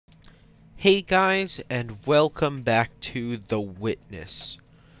Hey guys, and welcome back to The Witness.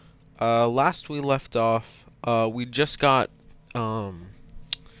 Last we left off, we just got the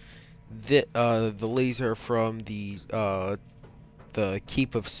laser from the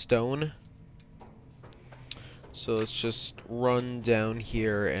Keep of Stone. So let's just run down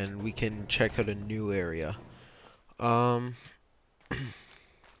here and we can check out a new area. I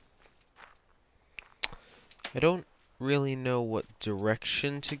don't really know what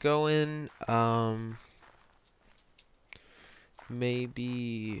direction to go in.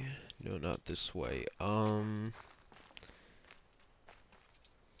 Maybe no, not this way. There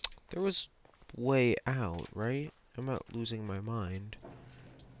was way out, right? I'm not losing my mind.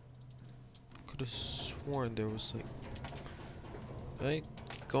 Could have sworn there was like... Am I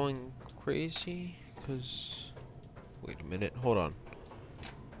going crazy? Cause... Wait a minute, hold on.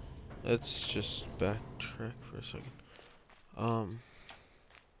 Let's just backtrack for a second.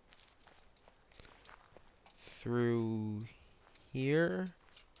 Through here?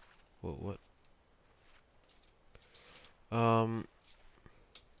 What? The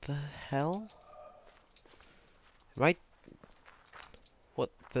hell? Am I... What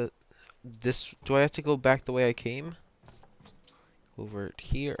the... This... Do I have to go back the way I came? Over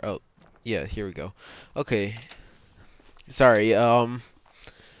here? Oh, yeah, here we go. Okay. Sorry,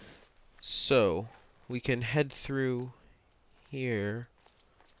 so, we can head through here.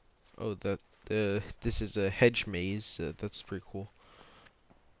 Oh, this is a hedge maze. That's pretty cool.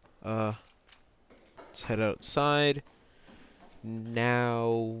 Let's head outside.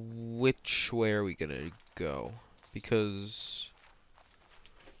 Now, which way are we gonna go? Because,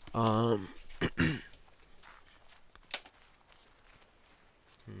 hmm.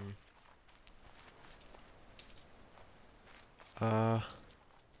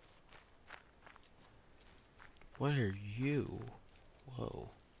 What are you? Whoa.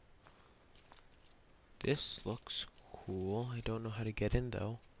 This looks cool. I don't know how to get in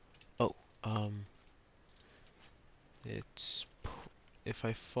though. Oh, it's... If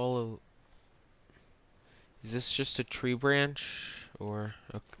I follow... Is this just a tree branch? Or...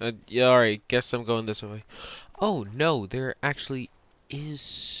 yeah, alright, guess I'm going this way. Oh, no, there actually is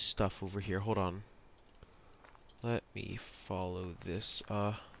stuff over here. Hold on. Let me follow this.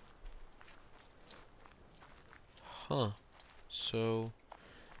 Huh. So,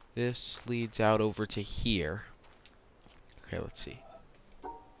 this leads out over to here. Okay, let's see.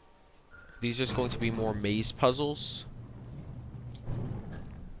 These are just going to be more maze puzzles.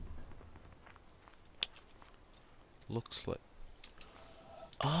 Looks like...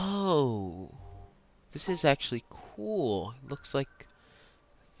 Oh! This is actually cool. It looks like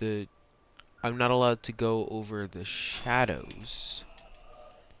I'm not allowed to go over the shadows.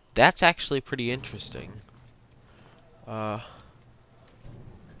 That's actually pretty interesting.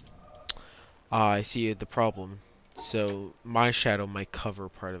 I see the problem. So, my shadow might cover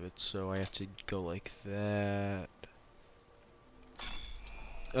part of it, so I have to go like that.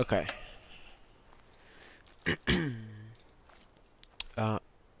 Okay.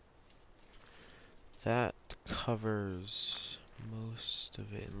 That covers most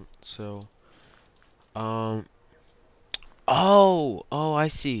of it. So, oh, I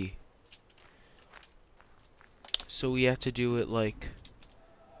see. So we have to do it like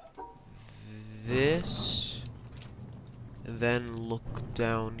this, and then look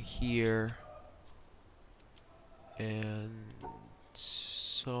down here, and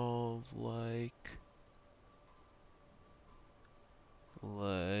solve like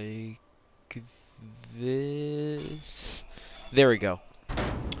this. There we go.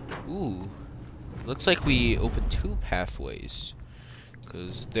 Ooh, looks like we opened two pathways,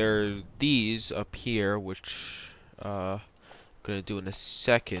 because there are these up here, which I'm gonna do in a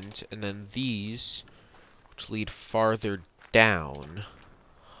second, and then these, which lead farther down.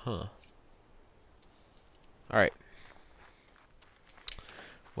 Huh. Alright.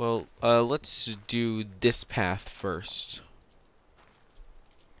 Well, let's do this path first.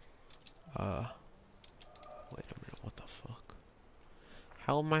 Wait a minute, what the fuck?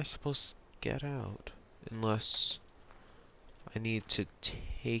 How am I supposed to get out? Unless I need to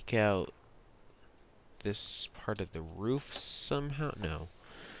take out this part of the roof somehow? No.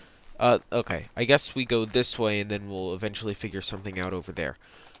 Okay. I guess we go this way and then we'll eventually figure something out over there.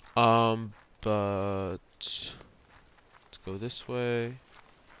 But... Let's go this way.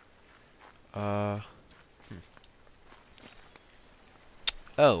 Oh.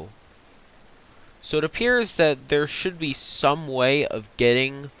 So it appears that there should be some way of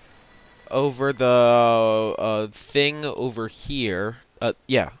getting over the thing over here.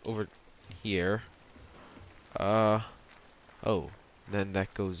 Yeah, over here. Oh, then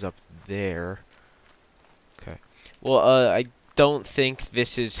that goes up there. Okay. Well, I don't think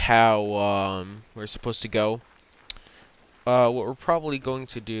this is how we're supposed to go. What we're probably going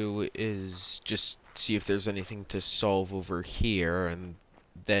to do is just see if there's anything to solve over here, and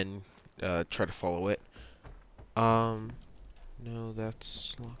then try to follow it. No,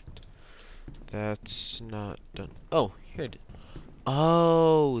 that's locked. That's not done. Oh, here it is.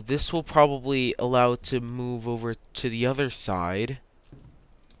 Oh, this will probably allow it to move over to the other side.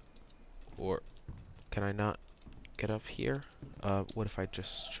 Or can I not get up here? What if I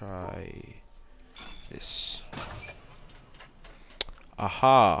just try this?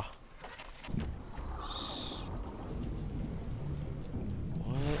 Aha.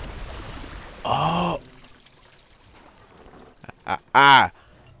 What? Oh!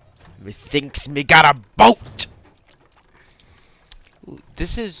 Methinks me got a boat! Ooh,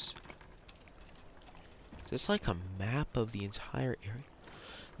 is this like a map of the entire area?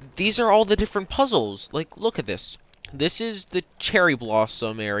 These are all the different puzzles. Like, look at this. This is the cherry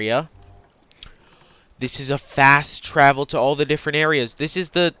blossom area. This is a fast travel to all the different areas. This is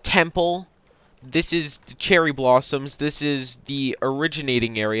the temple. This is the cherry blossoms. This is the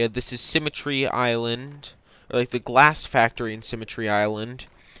originating area. This is Symmetry Island. Or like the glass factory in Symmetry Island.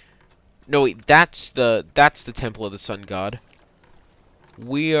 No, wait, that's the temple of the sun god.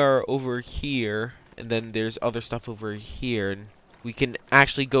 We are over here, and then there's other stuff over here, and we can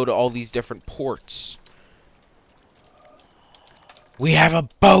actually go to all these different ports. We have a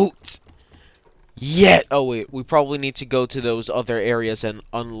boat! Yet! Oh wait, we probably need to go to those other areas and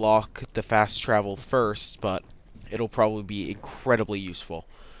unlock the fast travel first, but it'll probably be incredibly useful.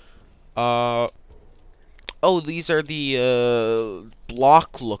 Oh, these are the,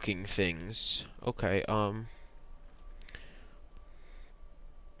 block-looking things. Okay,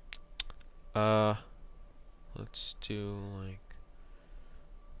 let's do, like,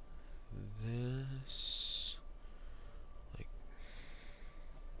 this. Like,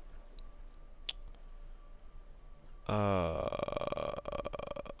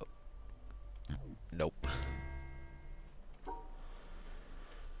 nope.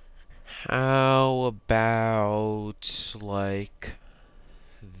 How about, like,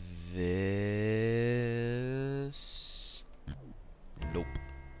 this? Nope.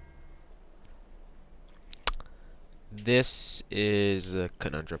 This is a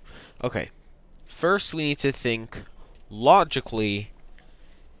conundrum. Okay. First, we need to think logically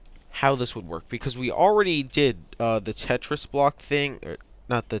how this would work, because we already did the Tetris block thing, or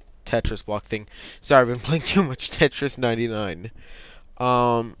not the Tetris block thing. Sorry, I've been playing too much Tetris 99.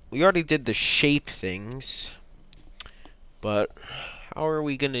 We already did the shape things, but how are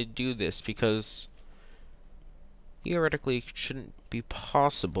we gonna do this? Because theoretically, it shouldn't be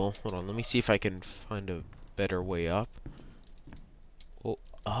possible. Hold on, let me see if I can find a better way up. Oh,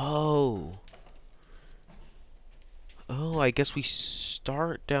 oh. Oh, I guess we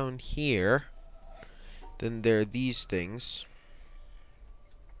start down here. Then there are these things.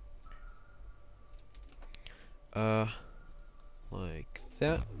 Like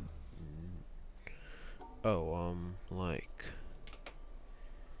that. Oh, like,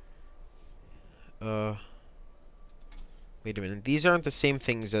 wait a minute. These aren't the same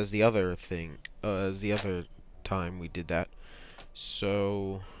things as the other thing, as the other time we did that.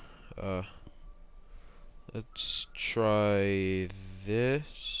 So, let's try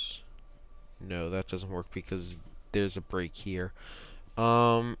this. No, that doesn't work because there's a break here.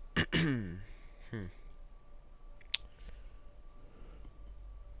 Hmm.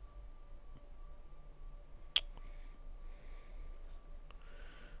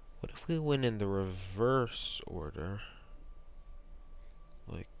 What if we went in the reverse order?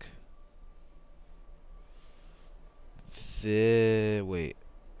 Like, wait,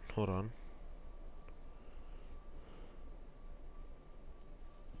 hold on.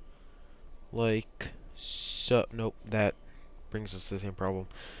 Like, so, nope, that brings us to the same problem.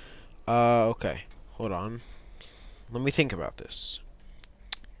 Okay, hold on. Let me think about this.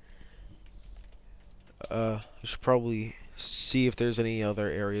 I should probably see if there's any other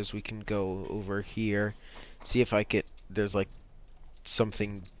areas we can go over here. See if there's like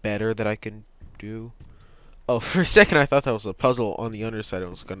something better that I can do. Oh, for a second I thought that was a puzzle on the underside. I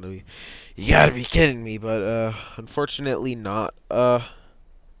was gonna be, you gotta be kidding me, but unfortunately not. Hmm.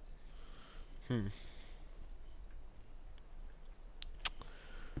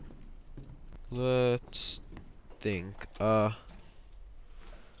 Let's think. Let's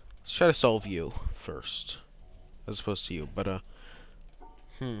try to solve you first, as opposed to you. But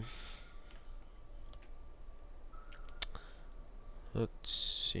hmm. Let's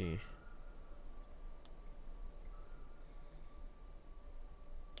see.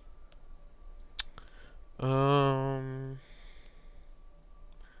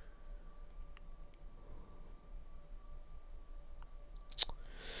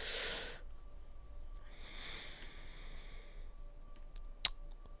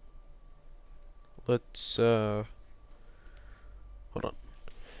 let's hold on.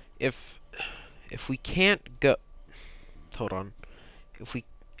 If we can't go, hold on. If we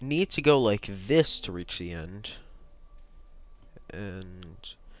need to go like this to reach the end, and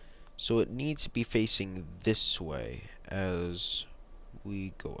so it needs to be facing this way as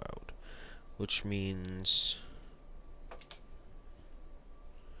we go out, which means,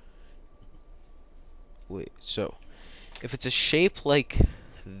 wait, so if it's a shape like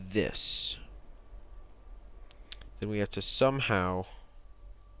this, then we have to somehow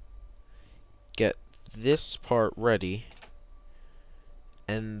get this part ready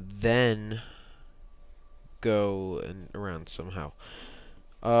and then go and around somehow.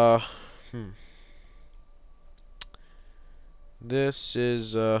 Uh, This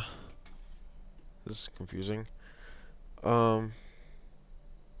is confusing. Um,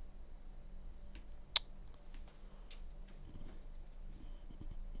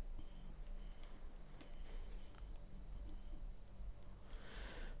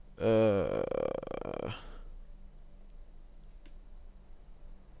 uh,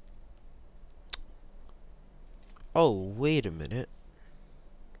 oh, wait a minute.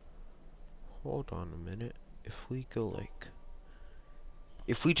 Hold on a minute. If we go like,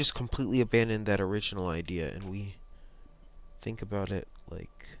 if we just completely abandon that original idea and we think about it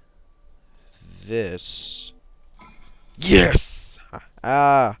like this. Yes!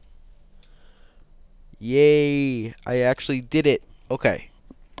 Ah! Yay! I actually did it. Okay.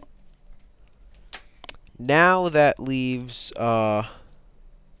 Now that leaves, yeah,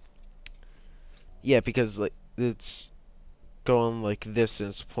 because like it's going like this and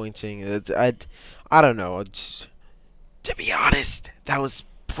it's pointing. I don't know. To be honest, that was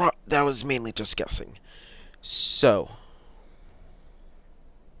mainly just guessing. So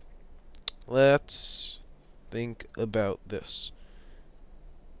let's think about this.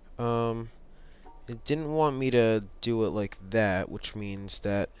 It didn't want me to do it like that, which means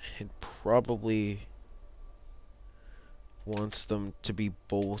that it probably wants them to be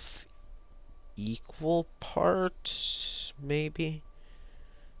both equal parts, maybe?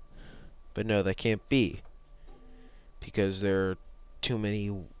 But no, that can't be, because there are too many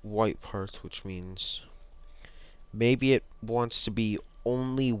white parts, which means maybe it wants to be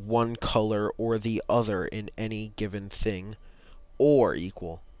only one color or the other in any given thing, or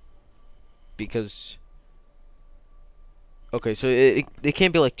equal. Because, okay, so it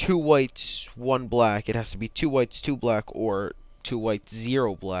can't be like two whites, one black. It has to be two whites, two black, or two whites,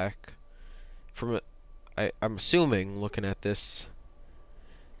 zero black. I'm assuming, looking at this,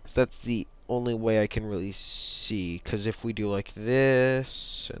 so that's the only way I can really see. Because if we do like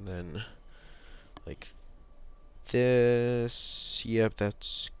this, and then like this, yep,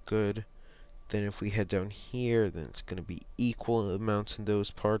 that's good. Then if we head down here, then it's going to be equal amounts in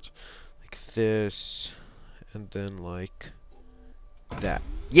those parts. Like this, and then like that.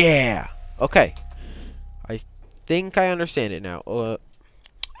 Yeah! Okay. I think I understand it now.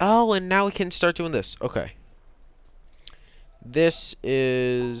 Oh, and now we can start doing this. Okay. This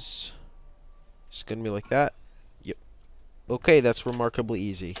is... It's going to be like that. Yep. Okay, that's remarkably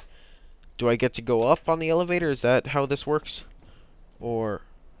easy. Do I get to go up on the elevator? Is that how this works? Or...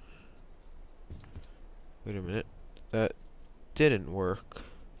 Wait a minute. That didn't work.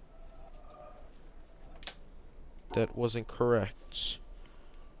 That wasn't correct.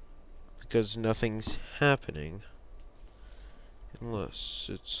 Because nothing's happening. Unless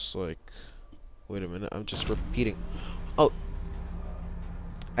it's like... Wait a minute, I'm just repeating. Oh!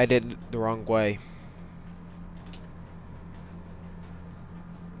 I did it the wrong way.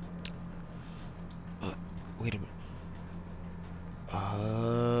 Wait a minute.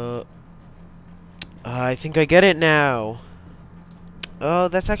 I think I get it now. Oh,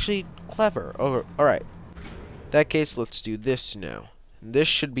 that's actually clever. Oh, alright. In that case, let's do this now. This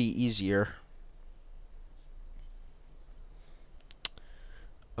should be easier.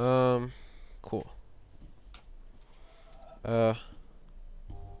 Cool.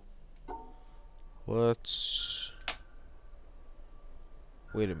 Let's...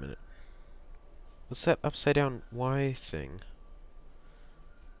 Wait a minute. What's that upside down Y thing?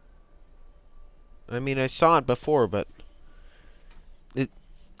 I mean, I saw it before, but...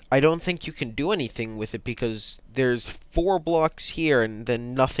 I don't think you can do anything with it because there's 4 blocks here and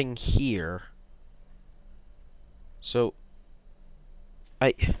then nothing here. So...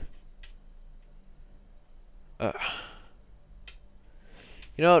 I...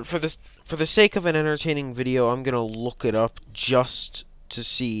 You know what, for the sake of an entertaining video, I'm gonna look it up just to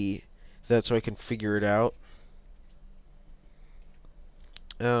see that so I can figure it out.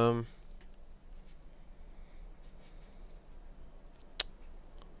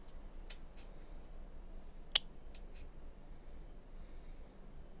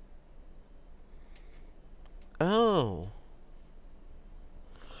 Oh.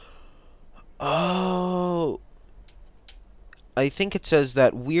 Oh. I think it says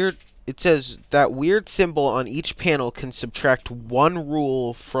that weird symbol on each panel can subtract one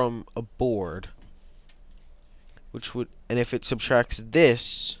rule from a board. And if it subtracts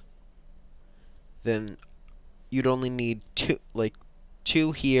this, then you'd only need two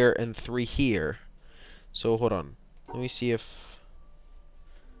here and three here. So hold on. Let me see if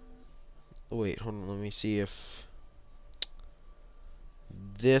wait, hold on, let me see if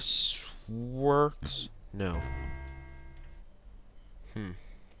this works. No.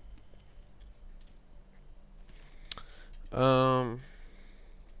 Um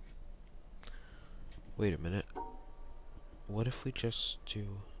Wait a minute. What if we just do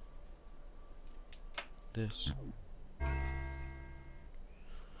this?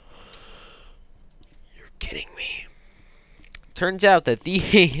 You're kidding me. Turns out that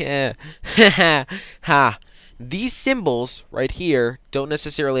these symbols right here don't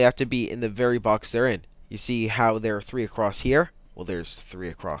necessarily have to be in the very box they're in. You see how there are three across here? Well, there's three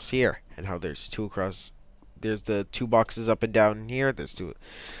across here. And how there's two across... There's the two boxes up and down here. There's two...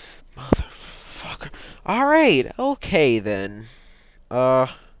 Motherfucker. Alright, okay then. Then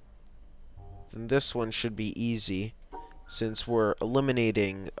this one should be easy. Since we're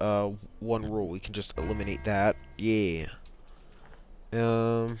eliminating one rule, we can just eliminate that. Yeah.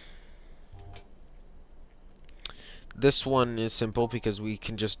 This one is simple because we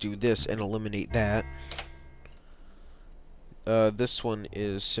can just do this and eliminate that. This one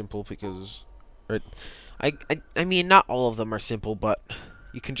is simple because... I mean, not all of them are simple, but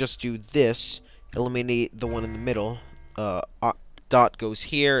you can just do this, eliminate the one in the middle. Dot goes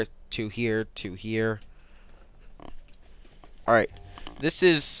here, to here, to here. Alright, this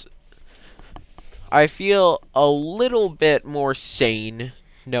is... I feel a little bit more sane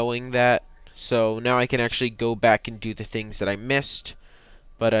knowing that. So now I can actually go back and do the things that I missed.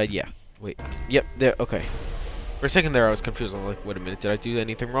 But, yeah. Wait. Yep, there, okay. For a second there I was confused. I was like, wait a minute, did I do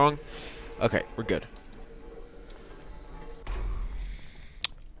anything wrong? Okay, we're good.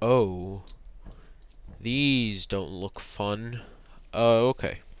 Oh. These don't look fun.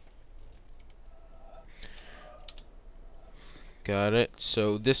 Okay. Got it.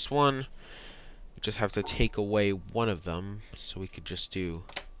 So this one, we just have to take away one of them. So we could just do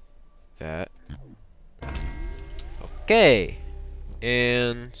that. Okay.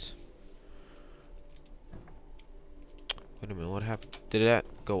 And... Wait a minute, what happened? Did that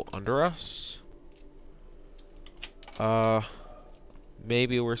go under us?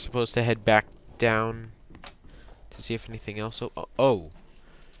 Maybe we're supposed to head back down to see if anything else... Oh.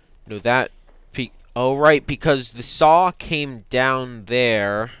 No, that... Oh, right, because the saw came down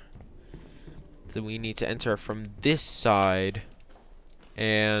there. Then we need to enter from this side.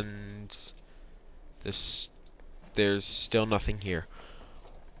 And... There's still nothing here.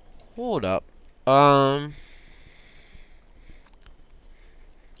 Hold up. Wait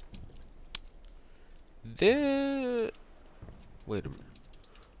a minute.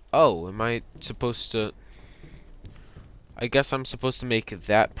 Oh, am I supposed to... I guess I'm supposed to make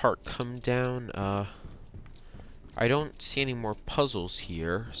that part come down. I don't see any more puzzles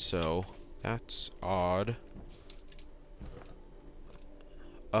here, so that's odd.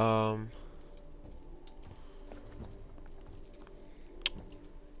 Am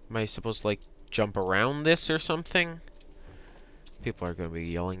I supposed to, like, jump around this or something? People are gonna be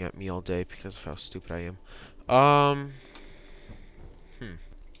yelling at me all day because of how stupid I am.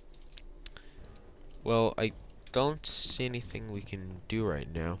 Well, I don't see anything we can do right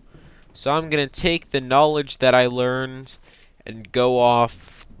now. So I'm gonna take the knowledge that I learned and go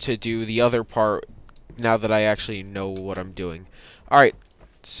off to do the other part now that I actually know what I'm doing. Alright,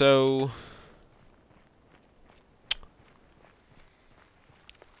 so...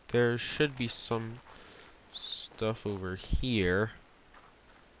 There should be some stuff over here.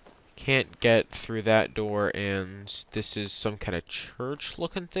 Can't get through that door, and this is some kind of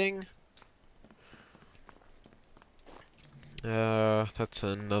church-looking thing. That's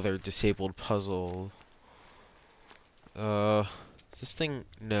another disabled puzzle. This thing...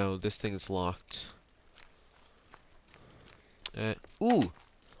 No, this thing is locked. Ooh!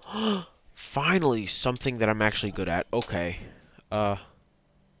 Finally, something that I'm actually good at. Okay.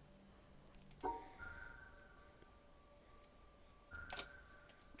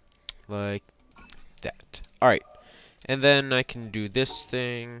 Like that. Alright. And then I can do this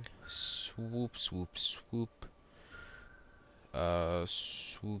thing. Swoop, swoop, swoop.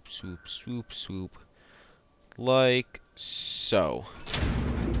 Swoop, swoop, swoop, swoop. Like so.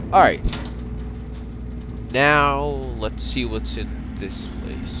 Alright. Now, let's see what's in this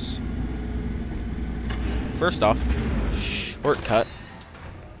place. first off, shortcut.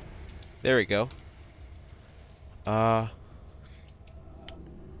 There we go. Ah,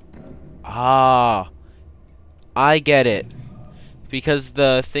 I get it. Because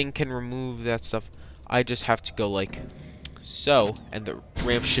the thing can remove that stuff, I just have to go like so, and the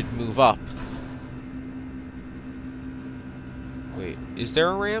ramp should move up. Wait, is there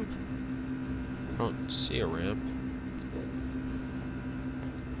a ramp? I don't see a ramp.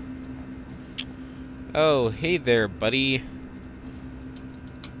 Oh, hey there, buddy.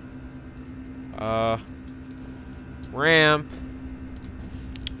 Ramp.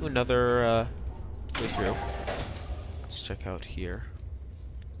 Ooh, another, way through. Let's check out here.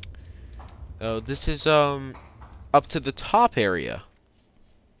 Oh, this is, up to the top area.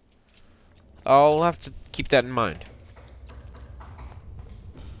 I'll have to keep that in mind.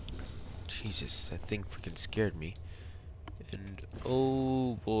 Jesus, that thing freaking scared me. And,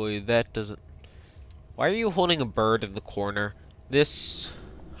 oh boy, that doesn't... Why are you holding a bird in the corner? This...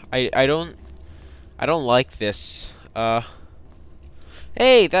 I don't like this.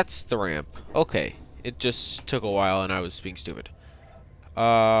 Hey, that's the ramp. Okay. It just took a while and I was being stupid.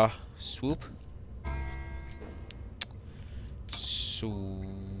 Swoop. Swoop.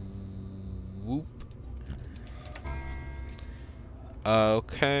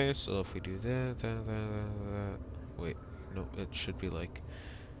 Okay, so if we do that. Wait, no, it should be like...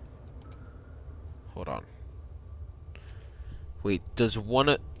 Hold on. Wait, does one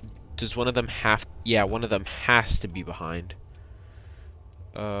of them have... Yeah, one of them has to be behind.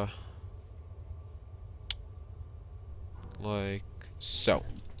 Like so.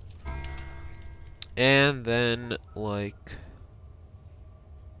 And then, like...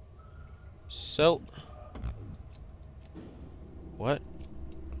 So. What?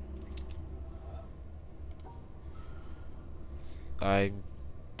 I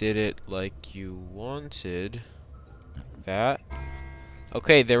did it like you wanted. That.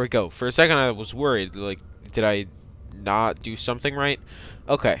 Okay, there we go. For a second I was worried, like, did I not do something right?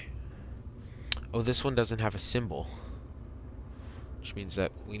 Okay. Oh, this one doesn't have a symbol. Which means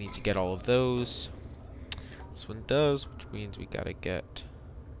that we need to get all of those. This one does, which means we gotta get...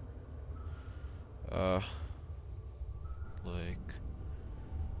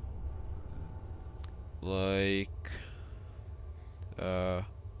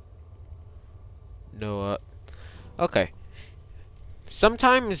 no, okay.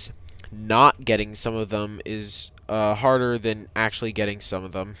 Sometimes not getting some of them is, harder than actually getting some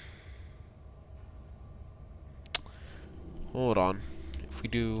of them. Hold on. If we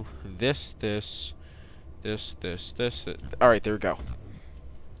do this, this... Alright, there we go.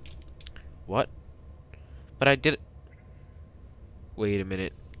 What? But I did... Wait a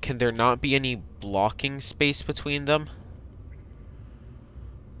minute. Can there not be any blocking space between them?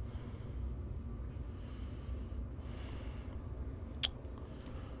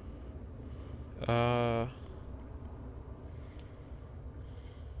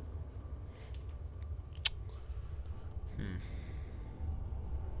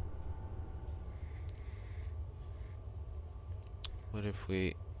 What if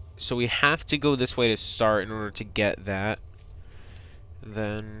we... So we have to go this way to start in order to get that.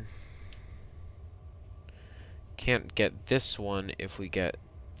 Then... Can't get this one if we get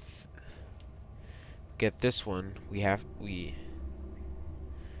this one. We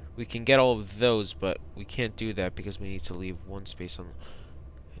can get all of those, but we can't do that because we need to leave one space on...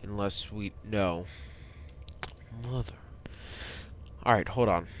 Unless we... No. Mother... Alright, hold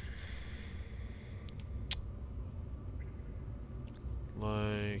on.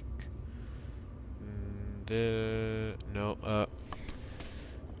 Like... No,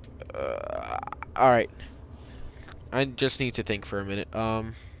 alright. I just need to think for a minute.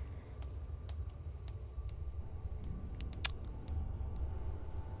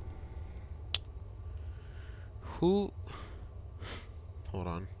 Hold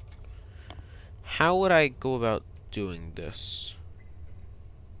on. How would I go about doing this?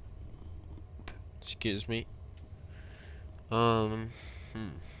 Excuse me.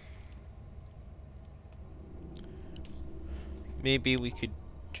 Maybe we could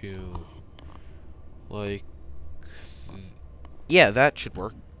do... Like... Yeah, that should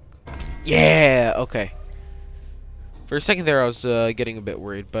work. Yeah! Okay. For a second there I was getting a bit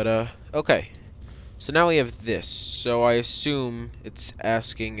worried, but okay. So now we have this. So I assume it's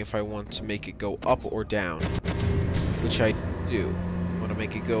asking if I want to make it go up or down. Which I do. I want to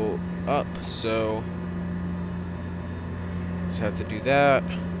make it go up, so... Just have to do that.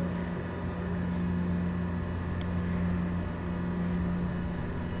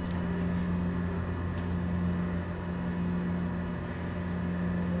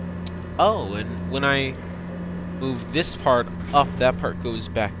 Oh, and when I move this part up, that part goes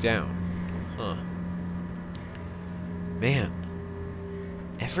back down. Huh. Man.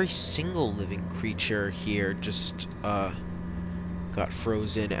 Every single living creature here just, got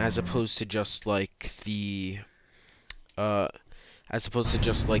frozen, as opposed to just like uh,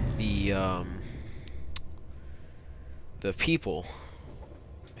 the people.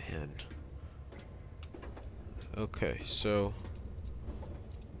 Man. Okay, so.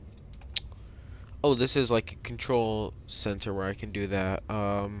 Oh, this is like a control center where I can do that.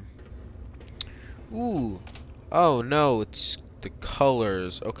 Ooh. Oh no, it's the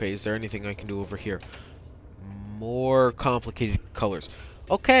colors. Okay, is there anything I can do over here? More complicated colors.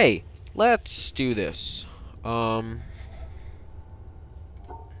 Okay, let's do this. Um,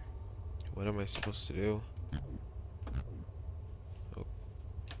 what am I supposed to do?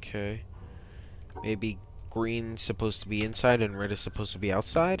 Okay. Maybe green's supposed to be inside and red is supposed to be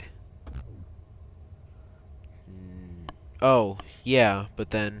outside? Oh, yeah,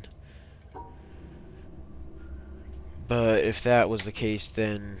 but if that was the case,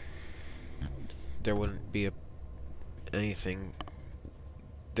 then there wouldn't be anything,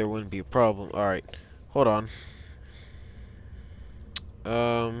 there wouldn't be a problem. Alright, hold on.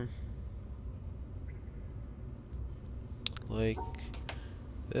 Um, like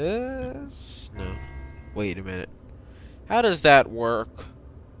this? No. Wait a minute. How does that work?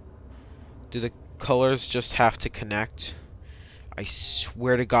 Do the colors just have to connect? I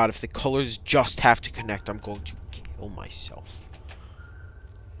swear to God, if the colors just have to connect, I'm going to kill myself.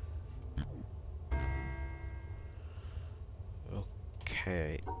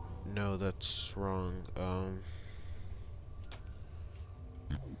 Okay. No, that's wrong.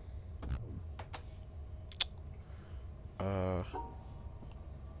 Uh,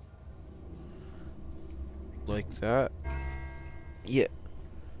 like that? Yeah.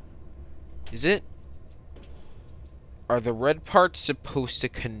 Is it? Are the red parts supposed to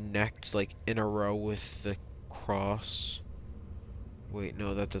connect, like, in a row with the cross? Wait,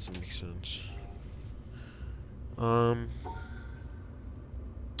 no, that doesn't make sense.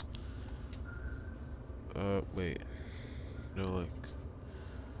 Wait. No, like,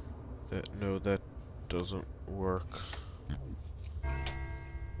 that, no, that doesn't work.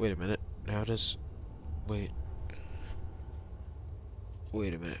 Wait a minute. How does, wait.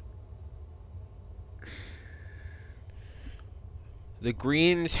 Wait a minute. The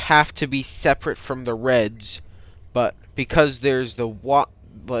greens have to be separate from the reds, but because there's the Y,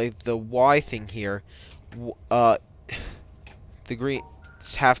 like the Y thing here, the greens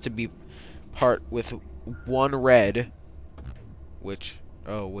have to be part with one red, which,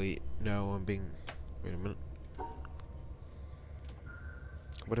 oh wait, no, wait a minute.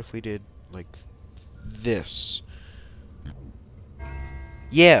 What if we did like this?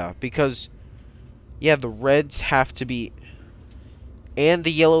 Yeah, because, yeah, the reds have to be, and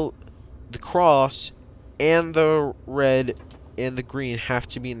the yellow, the cross, and the red and the green have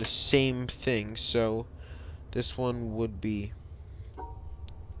to be in the same thing, so this one would be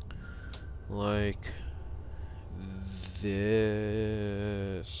like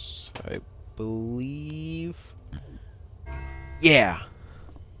this, I believe. Yeah.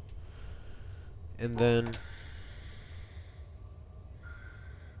 And then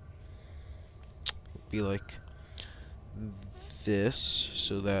be like this,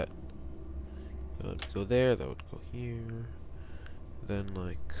 so that would go there, that would go here. Then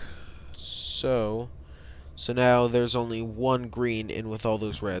like so. So now there's only one green in with all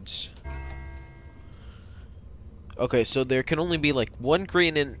those reds. Okay, so there can only be like one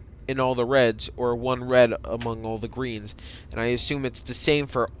green in all the reds, or one red among all the greens. And I assume it's the same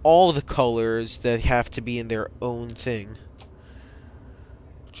for all the colors that have to be in their own thing.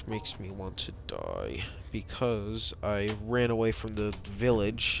 Which makes me want to die, because I ran away from the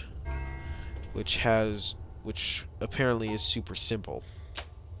village, which apparently is super simple.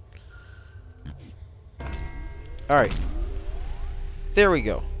 Alright. There we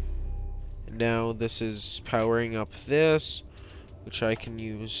go. And now this is powering up this, which I can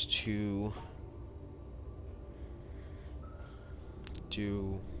use to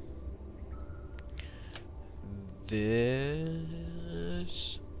do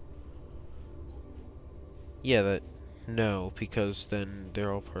this. Yeah, that, no, because then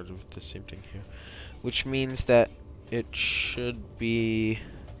they're all part of the same thing here. Which means that it should be,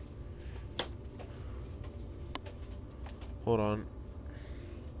 hold on.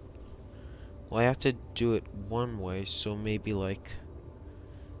 Well, I have to do it one way, so maybe like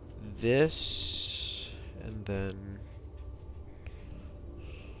this, and then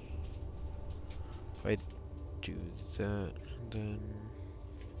if I do that, and then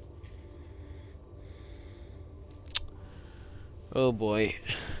Oh boy.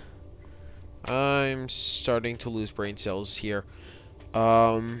 I'm starting to lose brain cells here.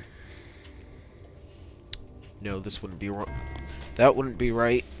 No, this wouldn't be wrong. That wouldn't be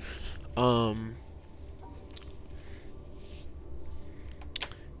right.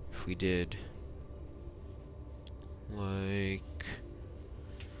 If we did like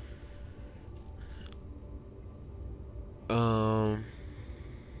oh,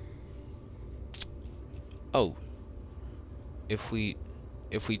 if we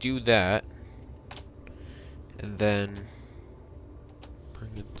do that and then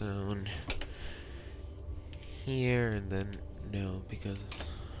bring it down here and then no, because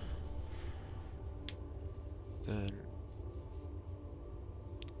then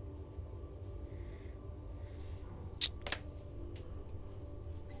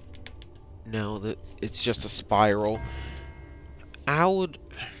no, that it's just a spiral. How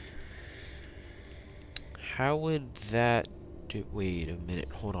would that do? Wait a minute,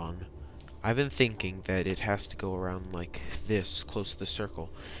 hold on. I've been thinking that it has to go around like this, close to the circle.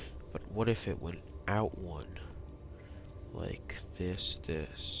 But what if it went out one? Like this.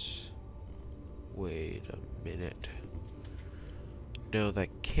 Wait a minute. No, that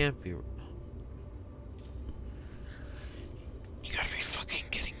can't be. You gotta be fucking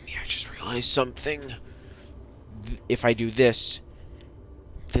kidding me. I just realized something. If I do this,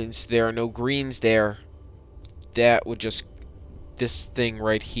 since there are no greens there, that would just. This thing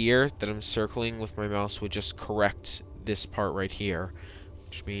right here that I'm circling with my mouse would just correct this part right here.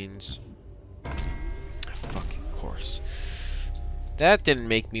 Which means. Fucking course. That didn't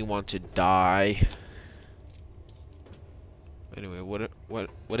make me want to die. Anyway, what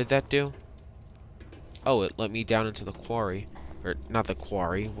did that do? Oh, it let me down into the quarry. Or not the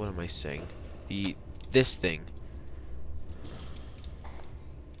quarry, what am I saying? This thing.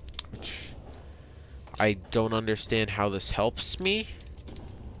 Which I don't understand how this helps me.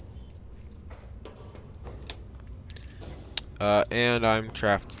 And I'm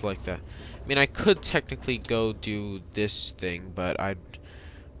trapped like that. I mean, I could technically go do this thing, but I'd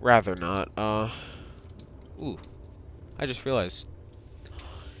rather not. Ooh. I just realized.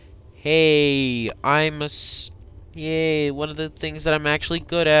 Hey, yay, one of the things that I'm actually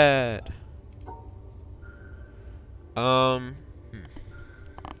good at. Hmm.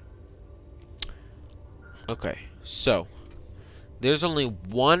 Okay, so there's only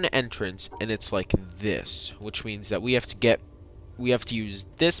one entrance, and it's like this, which means that we have to use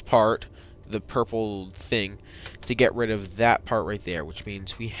this part, the purple thing, to get rid of that part right there, which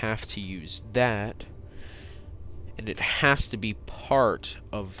means we have to use that, and it has to be part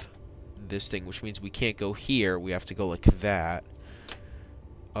of this thing, which means we can't go here, we have to go like that.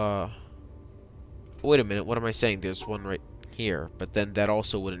 Wait a minute, what am I saying? There's one right here, but then that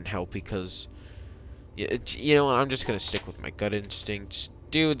also wouldn't help because, you know what, I'm just gonna stick with my gut instincts,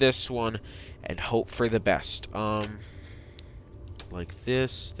 do this one, and hope for the best. Like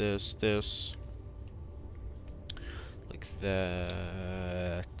this, like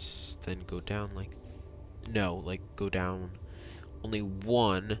that, then go down like, no, like go down only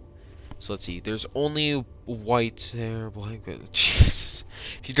one. So let's see, there's only white there, black, Jesus.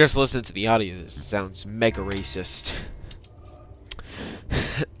 If you just listen to the audio, this sounds mega racist.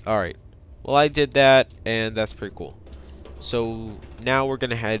 Alright, well I did that, and that's pretty cool. So now we're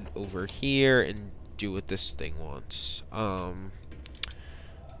gonna head over here and do what this thing wants.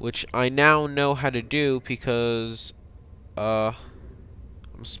 Which I now know how to do because, I'm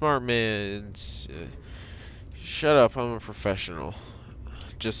a smart man. Shut up, I'm a professional.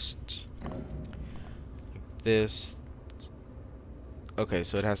 Just like this. Okay,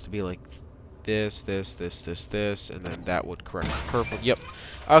 so it has to be like this, and then that would correct it. Perfect. Yep.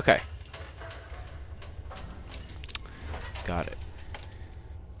 Okay. Got it.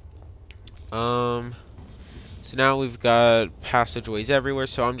 So now we've got passageways everywhere,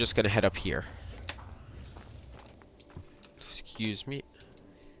 so I'm just gonna head up here. Excuse me.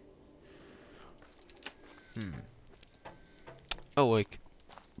 Oh, like,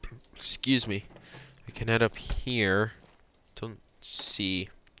 excuse me. I can head up here. Don't see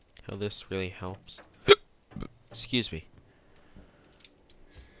how this really helps. Excuse me.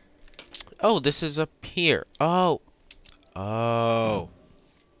 Oh, this is up here. Oh. Oh.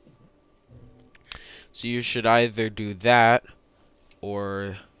 So you should either do that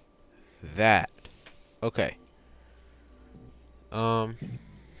or that. Okay.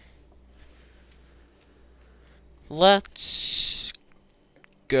 Let's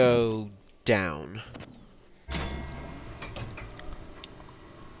go down.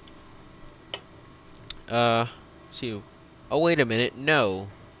 Let's see. Oh, wait a minute. No.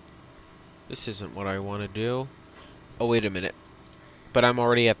 This isn't what I want to do. Oh, wait a minute. but I'm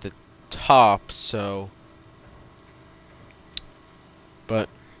already at the top, so... But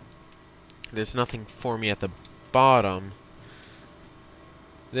there's nothing for me at the bottom.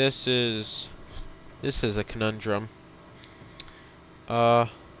 This is a conundrum. Uh...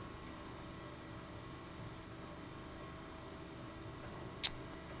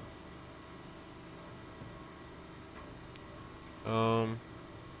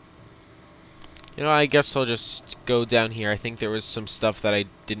 You know, I guess I'll just go down here. I think there was some stuff that I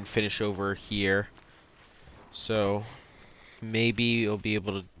didn't finish over here. So, maybe you'll be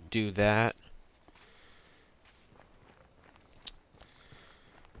able to do that.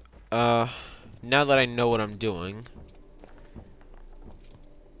 Now that I know what I'm doing,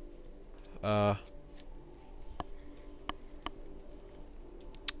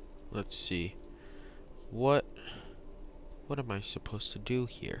 let's see. What am I supposed to do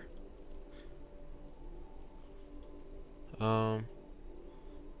here?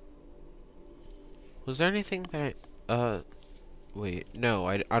 Was there anything that wait, no,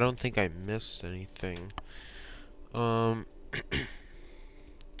 I don't think I missed anything.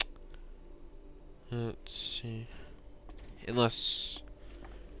 Let's see. Unless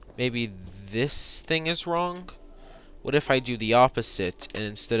maybe this thing is wrong? What if I do the opposite, and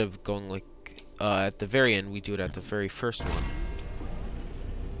instead of going like at the very end, we do it at the very first one?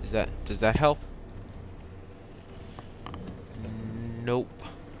 Does that help? Nope.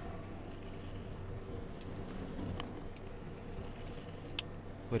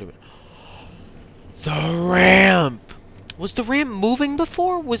 Wait a minute. The ramp! Was the ramp moving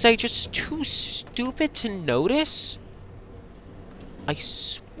before? Was I just too stupid to notice? I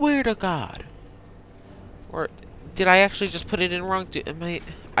swear to God. Or did I actually just put it in wrong?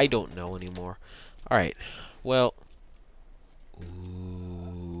 I don't know anymore. Alright. Well.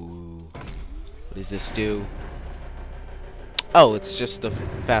 Ooh. What does this do? Oh, it's just a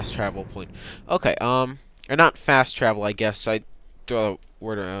fast travel point. Okay, or not fast travel, I guess. I throw a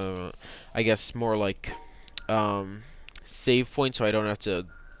word, I guess more like, save point, so I don't have to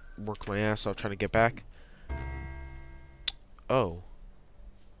work my ass off trying to get back. Oh.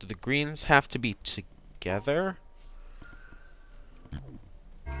 Do the greens have to be together?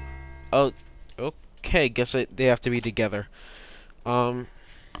 Oh, okay, guess they have to be together. If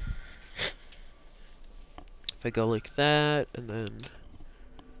I go like that, and then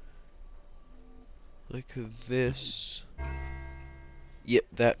like this. Yep,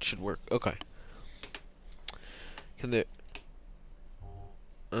 that should work. Okay. Can there...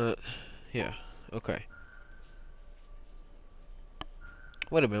 yeah. Okay.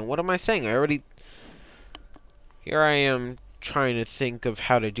 Wait a minute, what am I saying? I already... Here I am trying to think of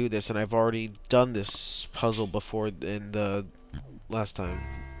how to do this, and I've already done this puzzle before in the last time.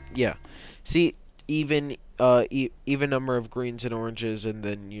 Yeah. See, even number of greens and oranges, and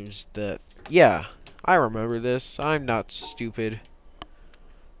then use the... Yeah, I remember this. I'm not stupid.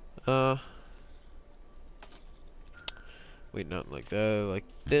 Wait, not like that, like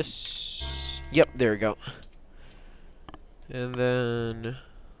this. Yep, there we go. And then,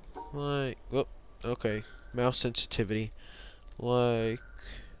 like, whoop, okay, mouse sensitivity, like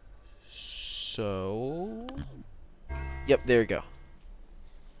so. Yep, there we go.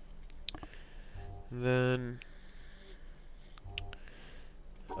 And then,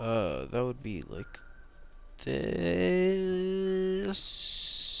 that would be like this,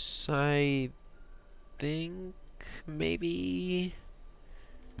 I think, maybe.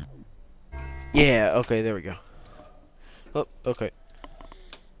 Yeah, okay, there we go. Oh, okay.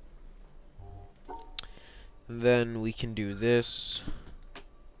 Then we can do this.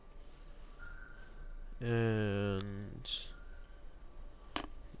 And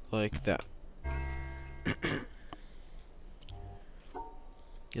like that.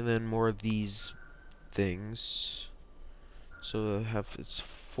 And then more of these things. So I have it's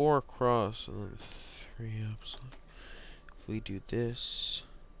 4 across and then 3 up. So if we do this,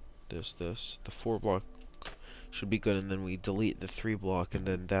 the 4 block should be good, and then we delete the 3 block, and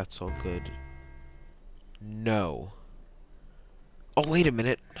then that's all good. No. Oh, wait a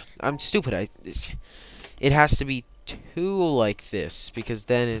minute. I'm stupid. It has to be 2 like this, because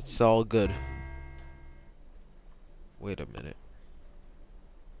then it's all good. Wait a minute.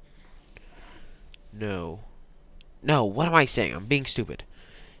 No. No, what am I saying? I'm being stupid.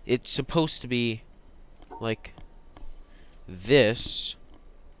 It's supposed to be like this,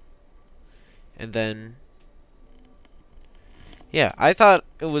 and then... Yeah, I thought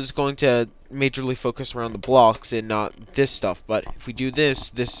it was going to majorly focus around the blocks and not this stuff, but if we do this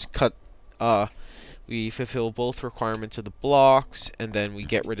we fulfill both requirements of the blocks, and then we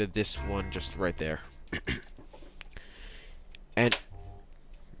get rid of this one just right there. And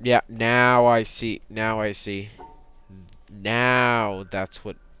Yeah, now I see. Now I see. Now that's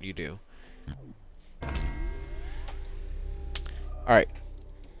what you do. Alright.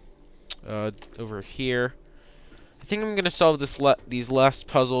 Over here. I think I'm gonna solve these last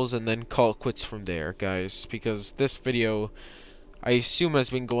puzzles and then call it quits from there, guys. Because this video, I assume, has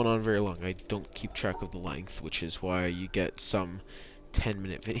been going on very long. I don't keep track of the length, which is why you get some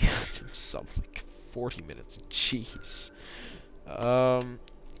 10-minute videos and some like 40 minutes. Jeez.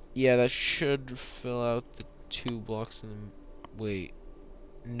 Yeah, that should fill out the 2 blocks and wait.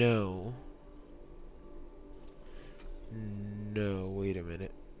 No. No, wait a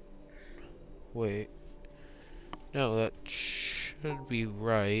minute. Wait. No, that should be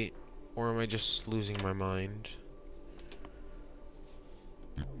right. Or am I just losing my mind?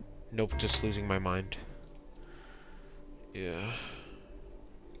 Nope, just losing my mind. Yeah.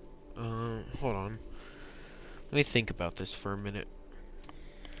 Hold on. Let me think about this for a minute.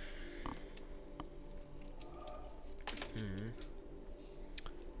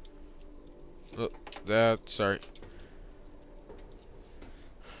 Oh, sorry.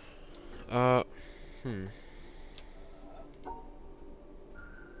 Uh, hmm.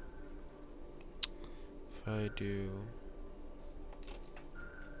 If I do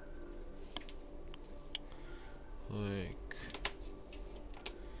like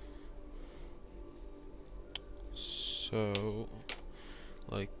so,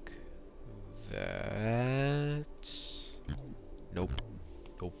 like that. Nope.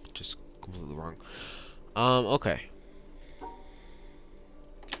 Nope. Just completely wrong. Okay.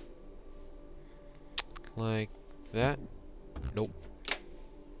 Like that. Nope.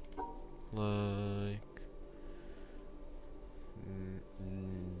 Like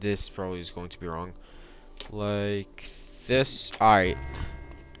this probably is going to be wrong. Like this. Alright.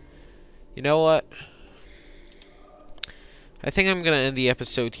 You know what? I think I'm gonna end the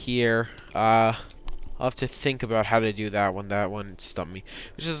episode here. I'll have to think about how to do that one. That one stumped me.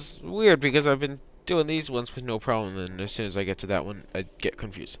 Which is weird because I've been doing these ones with no problem, and as soon as I get to that one, I get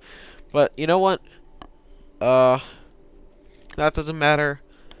confused. But you know what? That doesn't matter.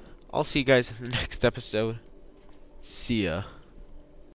 I'll see you guys in the next episode. See ya.